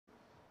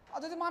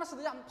ꯑꯗꯨꯗꯤ ꯃꯥꯅ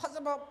ꯁꯤꯗ ꯌꯥꯝ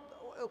ꯐꯖꯕ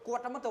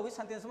ꯀꯣꯠ ꯑꯃ ꯇꯧꯏ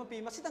ꯁꯦꯟꯇꯦꯟꯁ ꯑꯃ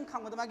ꯄꯤ ꯃꯁꯤꯗꯪ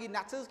ꯈꯪꯕꯗ ꯃꯥꯒꯤ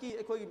ꯅꯦꯆꯔꯒꯤ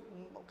ꯑꯩꯈꯣꯏꯒꯤ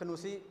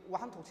ꯀꯩꯅꯣꯁꯤ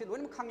ꯋꯥꯍꯟꯊꯣꯛꯁꯤ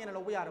ꯂꯣꯏꯅꯃꯛ ꯈꯪꯉꯦꯅ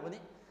ꯂꯧꯕ ꯌꯥꯔꯕꯅꯤ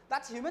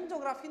ꯗꯦꯠꯁ ꯍ꯭ꯌꯨꯃꯦꯟ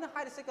ꯖꯤꯑꯣꯒ꯭ꯔꯥꯐꯤꯅ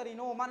ꯍꯥꯏꯔꯤꯁꯦ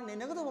ꯀꯔꯤꯅꯣ ꯃꯥꯅ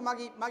ꯅꯩꯅꯒꯗꯧꯕ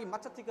ꯃꯥꯒꯤ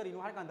ꯃꯆꯠꯁꯤ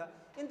ꯀꯔꯤꯅꯣ ꯍꯥꯏꯔ ꯀꯥꯟꯗ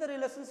ꯏꯟꯇꯔ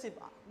ꯔꯤꯂꯦꯁꯟꯁꯤꯞ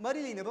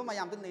ꯃꯔꯤ ꯂꯩꯅꯕ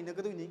ꯃꯌꯥꯝꯗ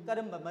ꯅꯩꯅꯒꯗꯣꯏꯅꯤ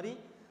ꯀꯔꯝꯕ ꯃꯔꯤ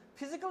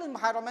ꯐꯤꯖꯤꯀꯦꯜ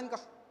ꯏꯟꯚꯥꯏꯔꯣꯟꯃꯦꯟꯠꯀ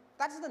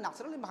ꯗꯦꯠꯁ ꯗ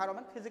ꯅꯦꯆꯔꯦꯜ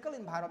ꯏꯟꯚꯥꯏꯔꯣꯟꯃꯦꯟꯠ ꯐꯤꯖꯤꯀꯦꯜ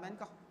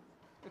ꯏꯟꯚꯥꯏꯔꯣꯟꯃꯦꯟꯠꯀ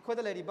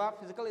ꯑꯩꯈꯣꯏꯗ ꯂꯩꯔꯤꯕ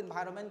ꯐꯤꯖꯤꯀꯦꯜ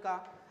ꯏꯟꯚꯥꯏꯔꯣꯟꯃꯦꯟꯠꯀ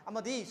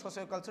ꯑꯃꯗꯤ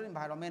ꯁꯣꯁꯤꯑꯣ ꯀꯜꯆꯔꯦꯜ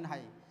ꯏꯟꯚꯥꯏꯔꯣꯟꯃꯦꯟꯠ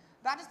ꯍꯥꯏ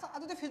ꯗꯦꯠ ꯏꯁ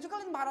ꯑꯗꯨꯗꯤ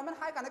ꯐꯤꯖꯤꯀꯦꯜ ꯏꯟꯚꯥꯏꯔꯣꯟꯃꯦꯟꯠ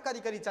ꯍꯥꯏ ꯀꯥꯟꯗ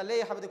ꯀꯔꯤ ꯆꯜꯂꯦ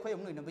ꯍꯥꯏꯕꯗꯤ ꯑꯩꯈꯣꯏ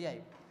ꯑꯃꯨꯛ ꯅꯩꯅꯕ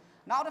ꯌꯥꯏ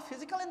Now the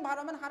physical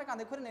environment har kan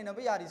ekhoi nei na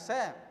ba yari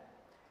se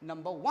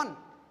number 1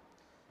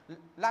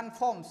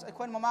 landforms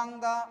ekhoi mamang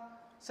da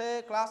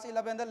se class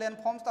 11 da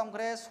landforms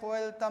tamgre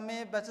soil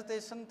tami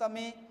vegetation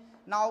tami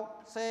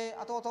now se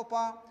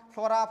atopa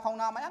flora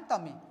fauna mayam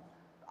tami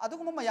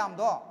adugum mayam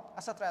do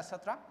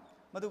etc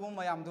madugum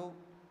mayam du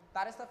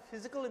that is the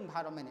physical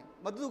environment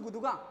madu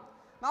guduga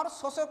now the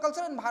social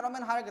cultural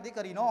environment har gadi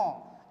kari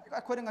no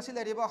ekhoi ngasi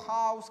leriba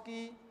house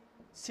ki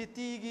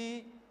city ki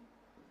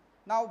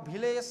Now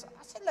village,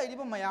 asin lady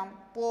mayam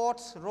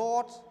ports,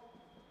 roads.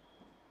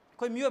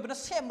 Koi miyo bina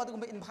same madu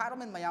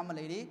environment mayam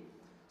lady,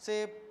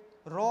 say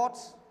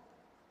roads,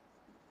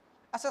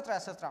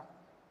 etc.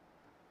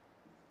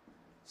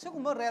 So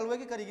kumba railway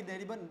ki kari gini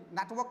riba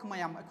network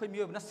mayam. Koi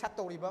miyo bina set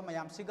to riba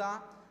mayam siga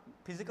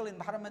physical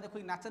environment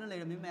koi natural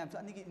lady mayam. So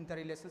ani ki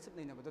interrelationship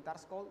ni na betul.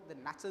 That's called the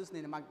naturals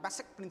ni na mag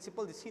basic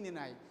principle di sini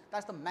na.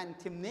 That's the main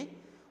theme ni.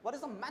 What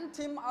is the main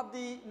theme of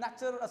the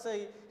nature as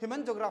a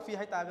human geography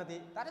hai tagadi?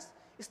 That is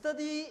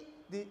study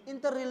the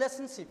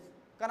interrelationship.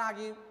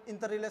 Kanagi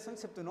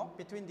interrelationship to know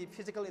between the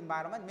physical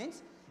environment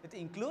means it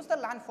includes the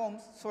landforms,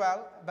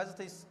 soil,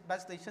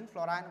 vegetation,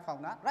 flora and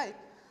fauna, right?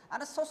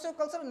 And the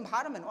socio-cultural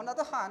environment. On the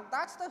other hand,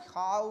 that's the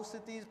house,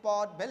 cities,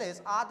 port, village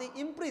are the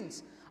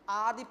imprints,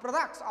 are the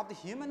products of the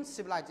human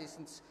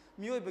civilizations.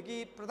 Mui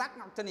bagi product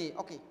naktani.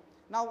 Okay.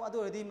 Now,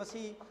 adu edi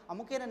masi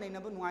amukena nei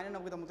nabu nuai na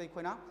nabu damutai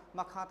koina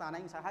makha ta na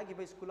insa hai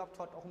gi school of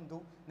thought ahum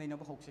du nei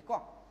nabu hoksi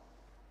ko.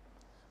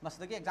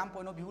 Masdagi exam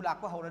point of view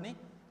lakwa haurani.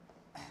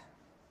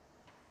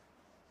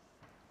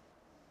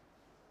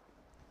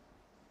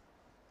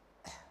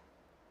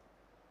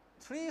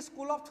 3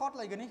 school of thought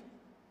laigani.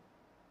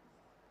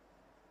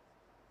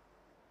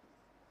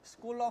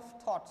 School of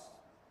thoughts.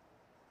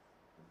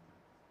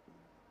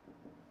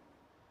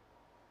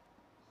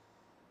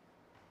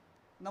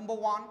 Number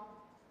 1.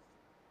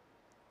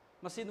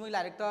 Masi nui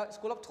director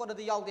school of thought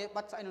da yaw de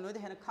but I know de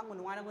hena khang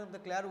nuai na the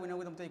clear winner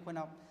with them tai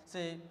koina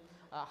say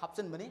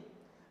hapsen bani.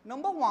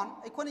 Number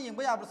 1 aikoni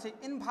yengba yabra se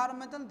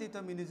environmental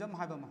determinism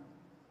haibama.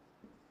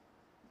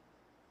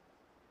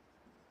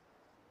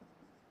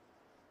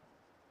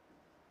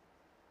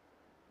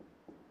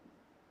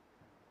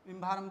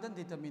 Environmental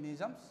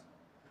determinism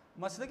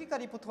masdagi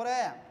kari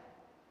puthore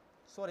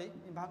sorry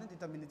environmental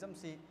determinism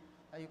si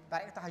ai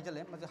direct ta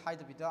haijale mas hai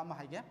da bida ama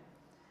haige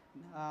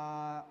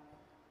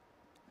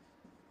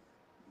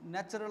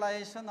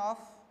naturalization of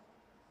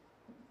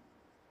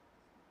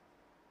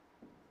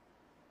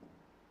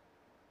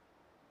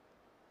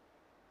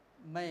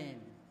man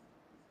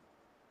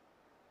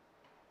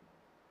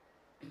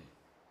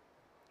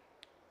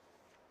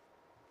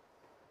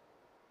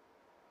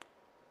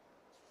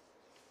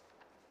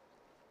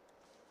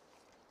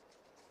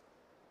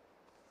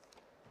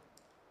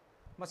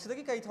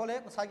Masidagi kai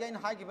thole masagi in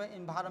high given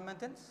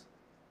environmental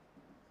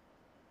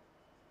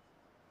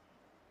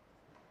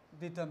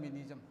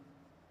determinism.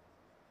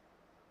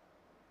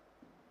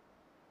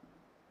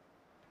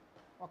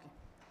 Okay.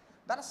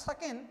 That is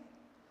second.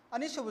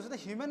 An issue was the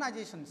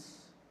humanizations.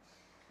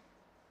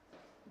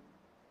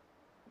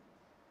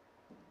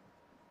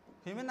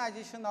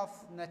 Humanization of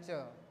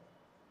nature.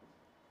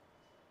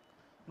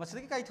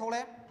 Masidagi kai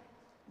thole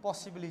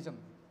possibilism.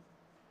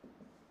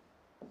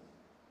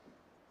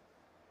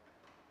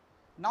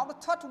 Now the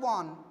third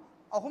one,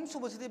 ahum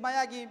subasidi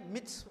mayagi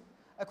meets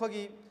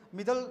akogi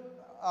middle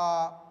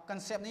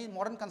concept ni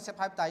modern concept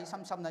hai tai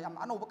sam na yam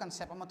anoba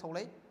concept ama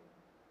tholai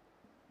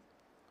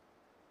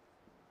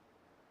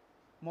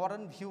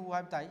modern view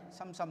hai tai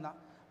sam na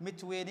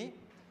midway ni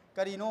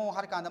karino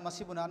har kanda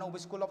masibuna no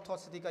school of thought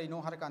city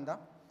karino har kanda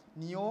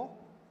neo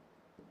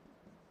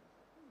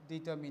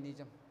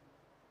determinism.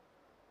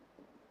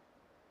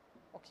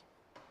 Okay.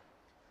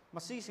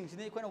 Masi sing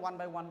sini koina one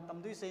by one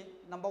tamdui se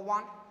number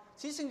 1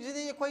 si sing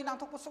jidi koi nang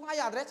thok pusung ay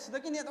address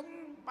sidagi ni dum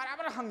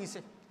barabar hangi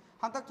se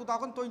hantak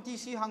 2020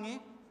 si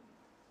hangi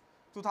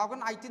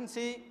 2018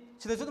 si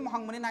sida judum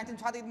hangmani 19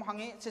 chadi dum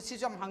hangi si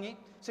jam hangi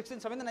 16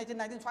 17 19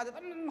 19 chadi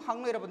dum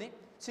hang noi rabani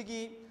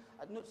sigi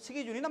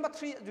unit number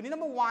 3 unit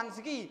number 1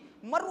 sigi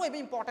maroi be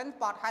important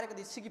part hai ka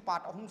di sigi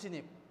part ahum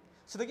sini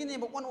sidagi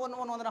ni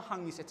on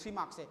hangi se 3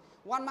 marks se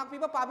 1 mark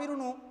piba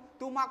pabirunu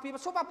 2 mark piba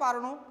sopa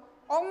parunu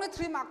only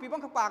 3 mark piba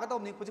ka pa ga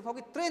dom ni khuji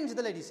phoki train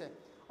jida lady se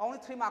only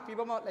 3 mark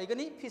piba ma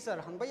laigani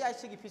feature hangba yai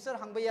sigi feature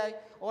hangba yai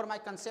or my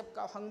concept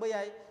ka hangba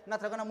yai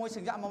natragana moi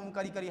singja amam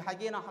kari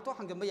hage na hato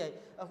hangba yai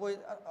akoi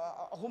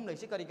ahum lai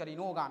si kari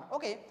no gan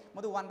okay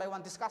madu one by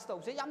one discuss to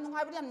se yam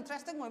nungai ba yam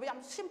interesting moi ba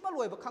yam simple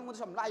oi ba khangmu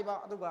sam lai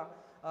ba aduga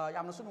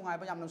yamna su nungai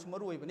ba yamna su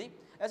maru ibani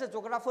as a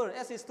geographer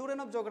as a student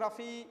of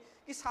geography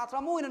ki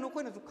satra mo ina no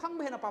koina su khang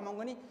ba hena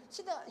pamangani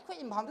sida ikoi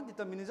imham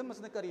determinism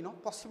masna kari no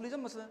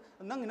possibilism masna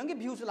nang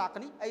view su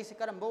lakani ai si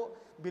karambo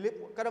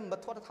believe karamba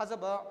thot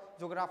thajaba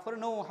geographer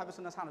no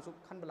habasuna sana su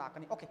khan ba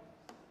lakani okay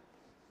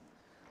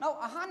now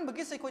ahan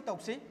bagi se koi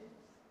tausi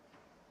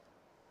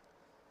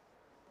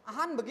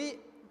ahan bagi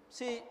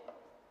si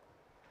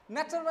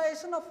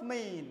naturation of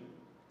man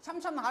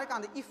some har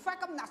kan the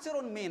effect of nature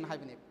on man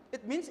haibani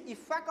it means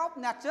effect of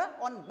nature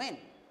on man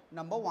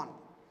number 1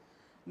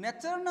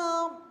 nature na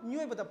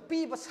nyoi ba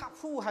pi ba sa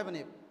fu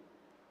haibani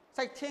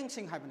sai theng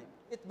sing haibani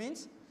it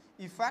means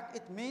effect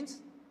it means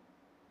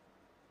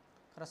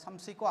khara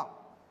samsi kwa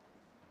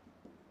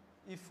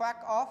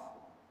effect of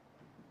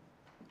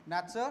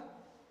nature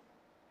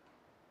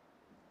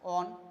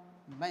on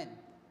man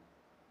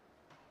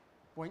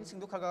point sing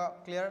du khaga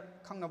clear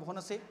khang na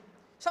bhona se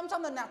some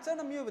na nature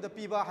na myoi ba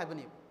pi ba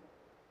haibani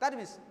that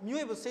means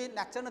myoi ba se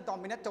nature na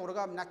dominate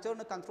tawraga nature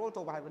na control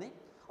to ba haibani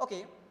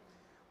okay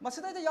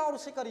masida da yaw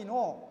se kari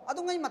no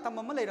adu ngai matam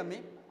ma leirami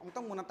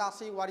amtang muna ta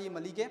si wari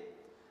malige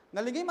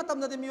ngalingi matam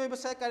na de myoi ba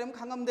se karim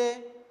khangam de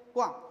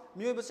kwa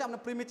myoi ba se amna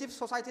primitive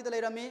society da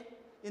leirami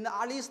in the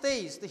early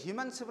stage the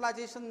human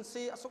civilization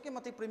se asoke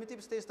mati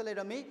primitive stage da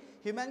leirami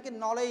human ke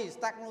knowledge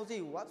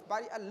technology was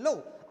very low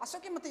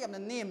asoke mati amna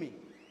nemi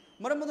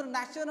maram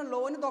nature na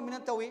low in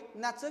dominate tawi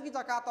nature ki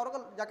jaka tor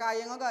jaka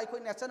yenga ai khoi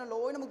nature na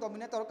low in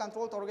dominate tor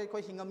control tor ga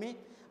khoi hingami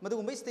madu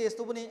gumbai stage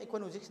tu bani khoi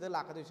music sida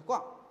lakadu ko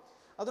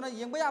aduna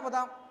yengba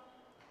yabada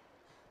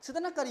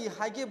sidana kari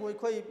haige boy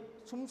khoi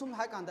sum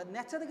hai kan da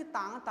nature ki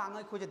tang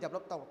ai khoi je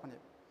develop taw phane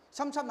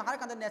sam na har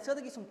kan da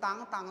nature ki sum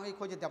tang ai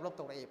khoi je develop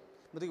taw re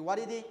madu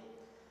wari di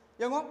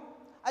yengo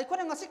ai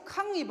khoi ngasi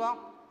khangi ba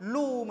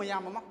lu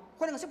mayam ma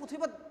khoi ngasi puthui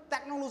ba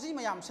technology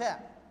mayam se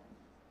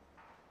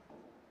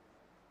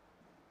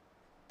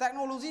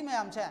technology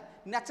mayam che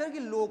nature ki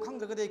lo khang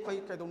ga de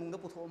khoi kai dong da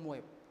putho moy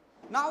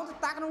now the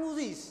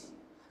technologies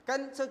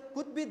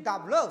could be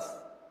developed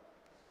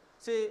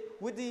say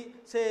with the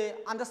say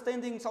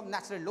understandings of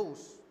natural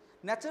laws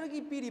nature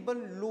ki piribal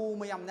lo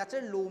mayam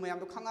natural lo mayam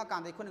to khanga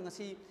kan de khoi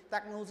ngasi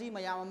technology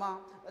mayam ma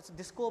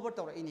discover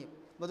tor ini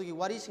madu ki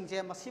wari sing je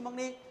masimang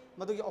ni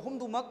madu ki ahum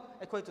du mak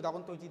ai khoi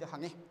 2020 da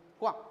hangi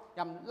ko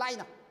yam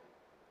laina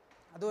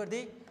adu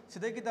di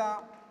sidai ki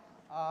da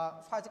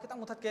sai kitang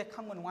muthat ke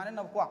khang mon ngane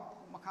na ko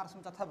makhar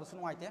sum chatha bu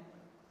sunwai te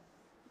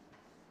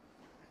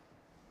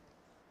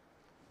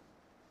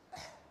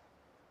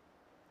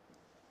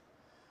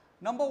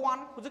number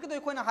 1 hujik doi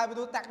khoina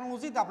haibu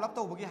technology develop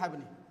to bugi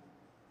haibani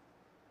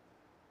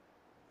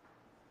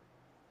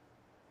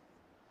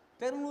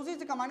technology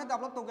je kamana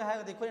develop to ge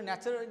hai de khoi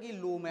natural gi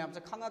law mayam se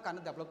khanga kan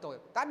develop to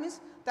that means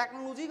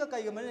technology ka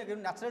kai ga mari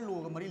natural law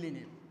ga mari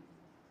lene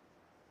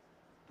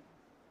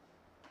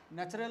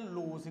natural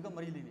law se ga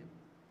mari lene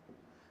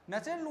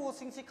natural law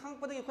sing si khang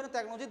pade khoi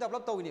technology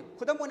develop to ni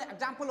khudam one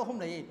example ahum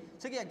nei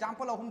sigi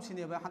example ahum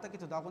sine ba hata ki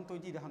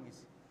 2020 da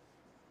hangis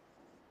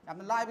yam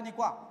live ni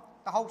kwa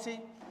ta hau si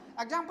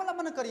example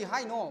amana kari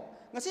hai no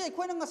ngasi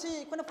khoi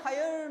na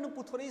fire nu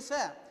puthori se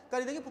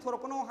kari dagi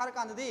puthorapano har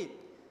kan di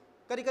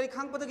kari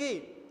khang pade gi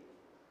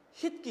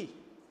heat ki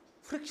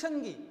friction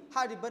gi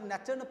hari ba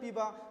nature na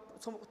piba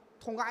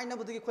thongai na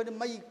budagi khoi na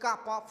mai ka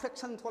pa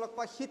friction tholak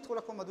pa heat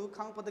tholak pa madu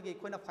khang pade gi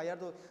khoi na fire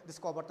do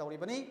discover tawri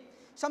bani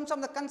some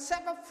the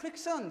concept of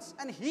frictions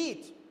and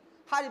heat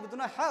hari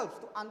buduna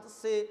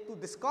helps to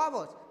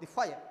discover the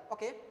fire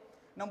okay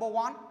number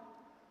 1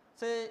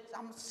 say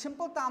some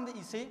simple term the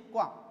easy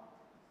kwa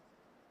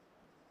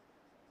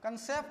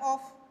concept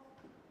of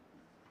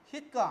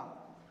heat ka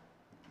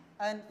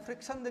and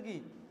friction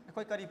dagi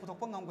khoi kari puthok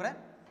pa ngam gre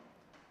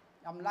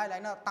am lai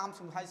na tam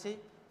sum hai si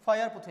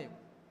fire puthe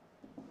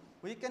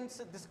we can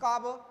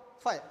discover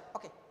fire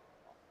okay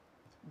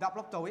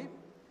develop tawi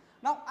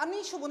now ani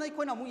subunai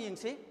khoi na mu yeng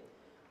si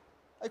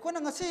ai khoi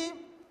na ngasi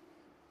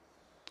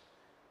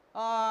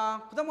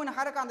khudam mo na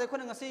har kan de khoi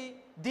na ngasi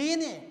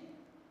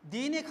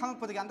DNA khang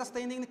padi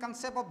understanding the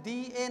concept of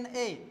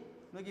DNA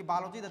nogi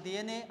biology the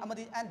DNA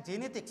amadi and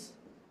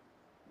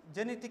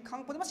genetic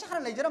khang padi masi har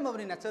leijaram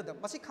mabni nature da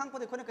masi khang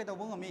padi khoi na kai taw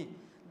ngami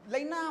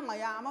laina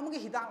maya amamgi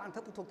hidak ang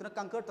thak puthok na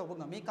conquer taw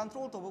ngami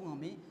control taw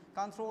ngami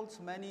controls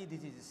many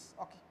diseases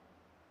okay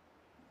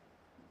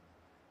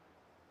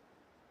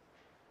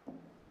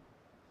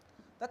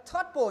the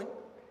third point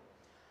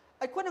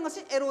I khoi na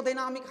ngasi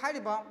aerodynamic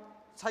hairiba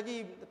sagi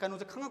kanu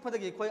je khangak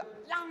phadagi khoi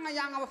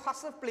yang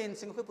faster plane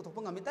sing khoi puthok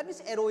ngami that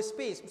means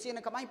aerospace msi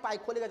na kamai pai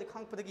khole ga je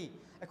khang phadagi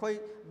khoi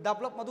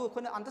develop madu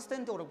khoi na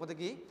understand to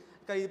phadagi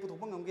kai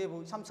puthok ngamge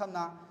bu sam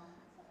na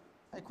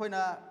khoi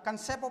na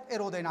concept of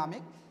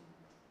aerodynamic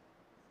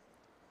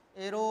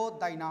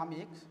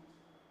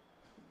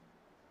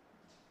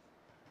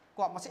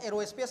ko masi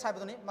aerospace hai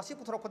badoni masi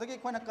puthok phadagi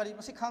khoi na kari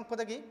masi khang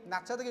phadagi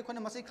nature dagi khoi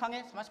na masi khange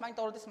smile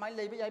tor this smile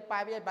leibe ai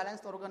pai be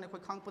balance tor ga ne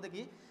khoi khang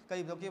phadagi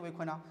kai dogi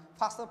khoi na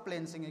faster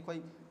plane sing khoi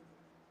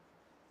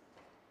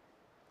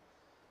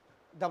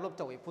develop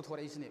tawai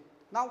puthore isne.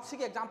 Now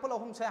see example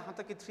of hum say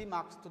hanta ki 3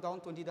 marks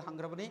 2020 da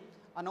hangrabani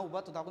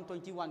anauba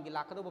 2021 gi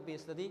lakado ba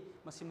base dadi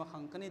masima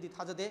hankani di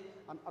thajade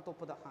an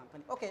atopada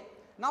hankani. Okay,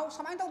 now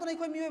samai taw dai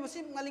khoi mi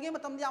basi ngalinge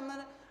matam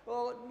yamna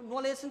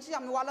knowledge sinchi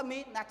yamna wala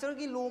me natural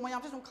gi law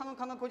mayam se sum khang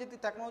khang khoi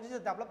technology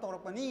develop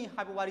tawrakpani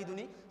haiba wari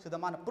duni suda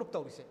mana proof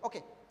tawise.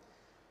 Okay,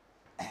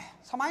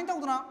 samai taw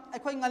duna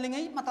khoi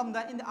ngalinge matam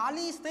da in the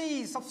early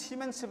stage of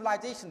human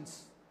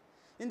civilizations,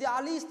 in the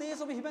early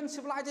stage of human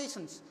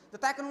civilizations, the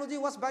technology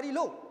was very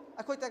low.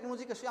 Akoi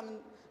technology ka yam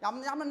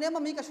nema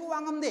mi ka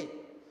wangam de.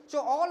 So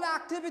all the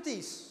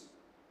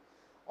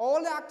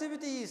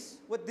activities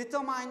were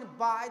determined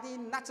by the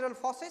natural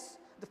forces,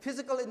 the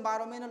physical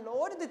environment,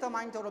 law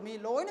determined to me,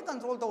 law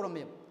control to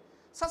me.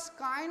 Such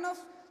kind of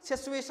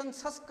situation,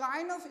 such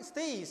kind of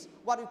stage,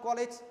 what we call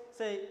it,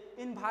 say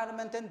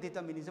environment and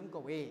determinism go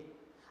away.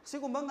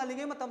 Sigumba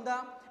ngalinge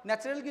matamda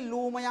natural gi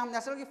law mayam,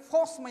 natural gi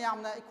force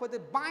mayam na ikoi de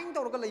bind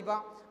to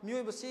leiba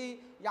mioi basi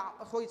ya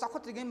khoi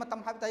chakhotri ge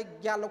matam ha tai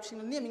gya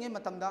loksing ne minge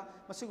matamda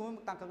masigum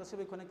tangka ga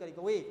sebe khona kari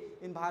go we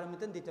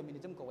environment and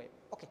determinism go we.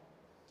 Okay,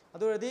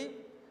 adoradi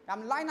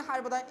am line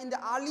harbada in the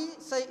early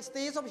say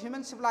stage of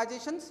human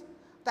civilizations,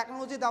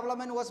 technology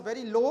development was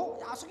very low.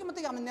 Asuki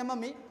mate am nema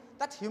mi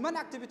that human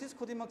activities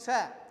khudimak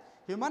sa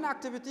human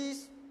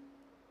activities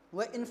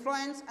were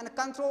influenced and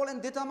controlled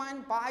and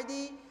determined by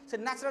the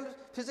natural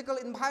physical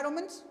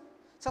environments.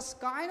 Such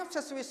kind of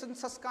situations,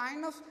 such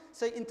kind of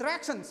say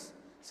interactions,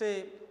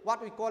 say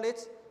what we call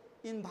it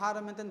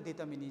environment and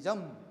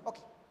determinism.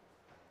 Okay.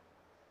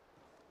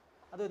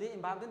 Ado di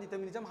environment and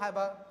determinism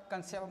haiba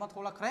concept ma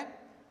thola khre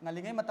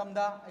ngalingai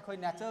matamda ekhoi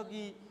natural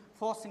gi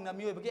force sing na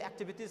mioi bagi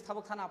activities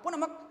thabak thana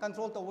punamak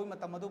control to wi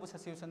matam adu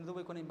situation du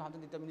ekhoi environment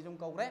and determinism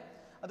kaure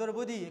ado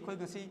robodi ekhoi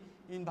gasi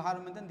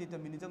environment and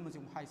determinism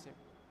mujum haise.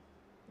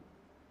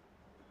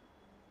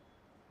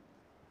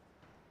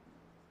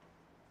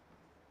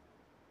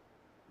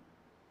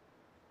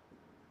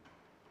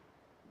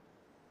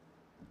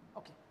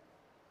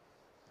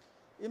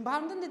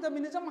 Environment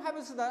determinism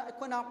habisda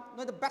ekona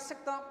no the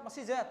basic ta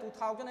masi je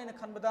 2000 ina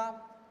khanbada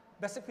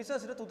basic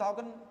features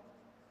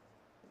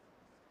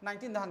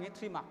 2019 da hangi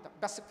 3 mark ta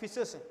basic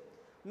features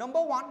number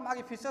 1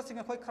 magi features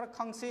sing khoi khar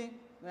khangsi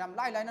yam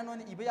lai lai na no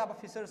ibe ya ba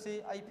feature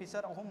si ai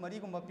feature ahum mari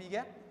gumba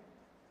pige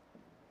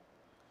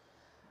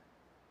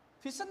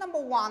feature number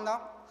 1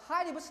 da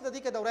high basida di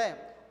ka dore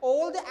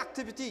all the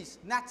activities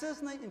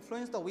natures na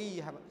influence the we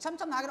have some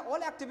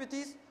all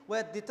activities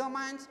were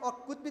determined or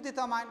could be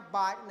determined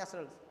by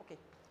natural.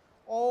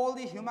 All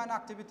the human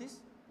activity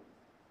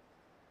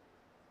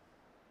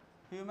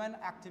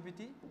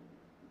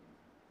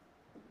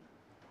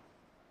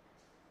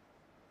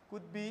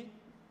could be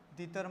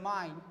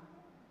determined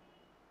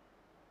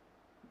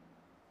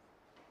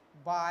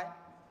by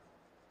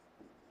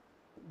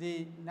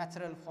the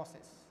natural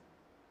forces.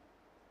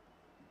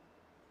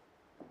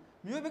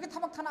 Mioi bege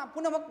thabak thana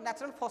punamak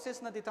natural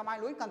forces na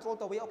determine loin control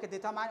to way. Okay,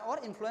 determine or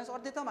influence or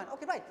determine.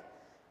 Okay, right.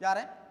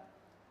 Yare.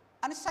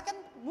 And second,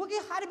 mugi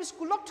hari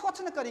school of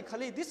thought na kari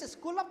khali. This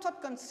school of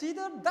thought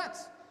consider that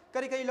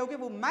kari kari loge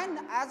bu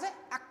man as a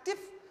active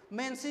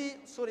man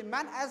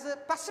as a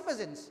passive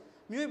agents.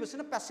 Mioi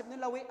busina passive ne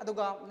lawe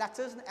aduga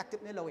natures na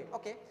active ne lawe.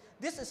 Okay,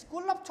 this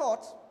school of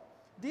thoughts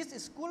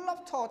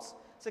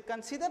so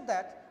consider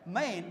that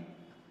man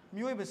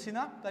mioi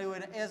busina kari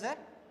wena as a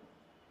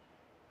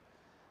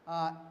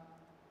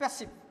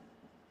passive.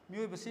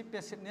 Mioi busi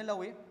passive ne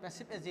lawe,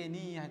 passive as a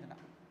ni hadana.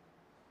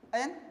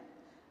 And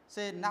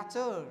say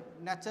nature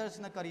na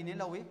kari ne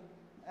lawe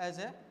as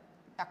a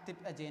active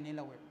agent ne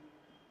lawe.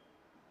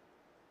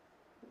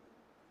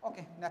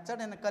 Okay, nature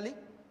ne kali.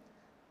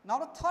 Now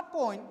the third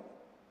point,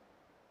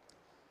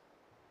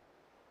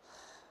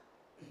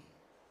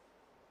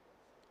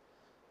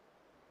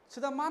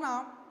 so the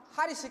mana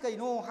hari se kai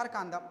no har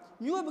kanda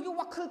mioi bagi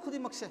wakhal khudi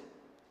makse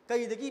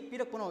kai dagi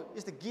pirak puno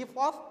is the gift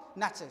of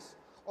natures.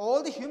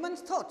 All the human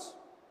thoughts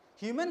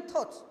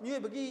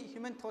mioi bagi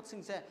human thoughts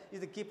sing se is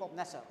the gift of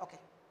nature. Okay,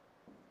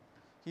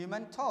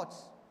 human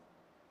thoughts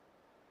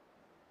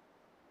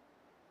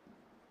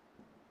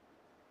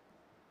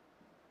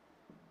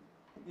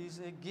is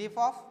a gift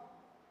of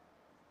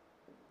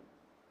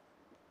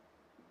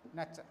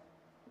nature.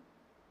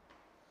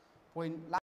 Point